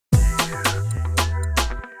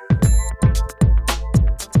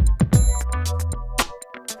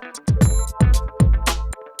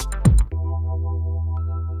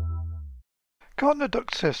Gartner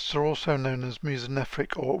duct cysts are also known as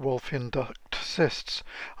mesonephric or Wolffian duct cysts,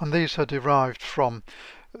 and these are derived from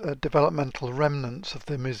developmental remnants of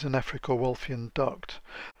the mesonephric or Wolffian duct.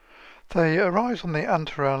 They arise on the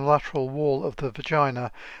anterolateral wall of the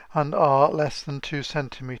vagina and are less than 2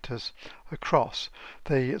 centimeters across.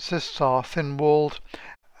 The cysts are thin-walled,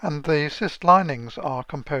 and the cyst linings are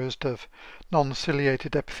composed of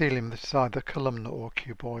non-ciliated epithelium that is either columnar or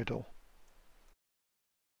cuboidal.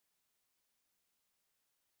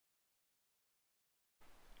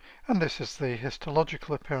 And this is the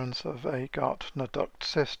histological appearance of a Gartner duct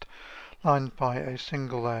cyst lined by a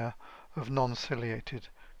single layer of non-ciliated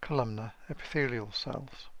columnar epithelial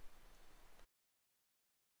cells.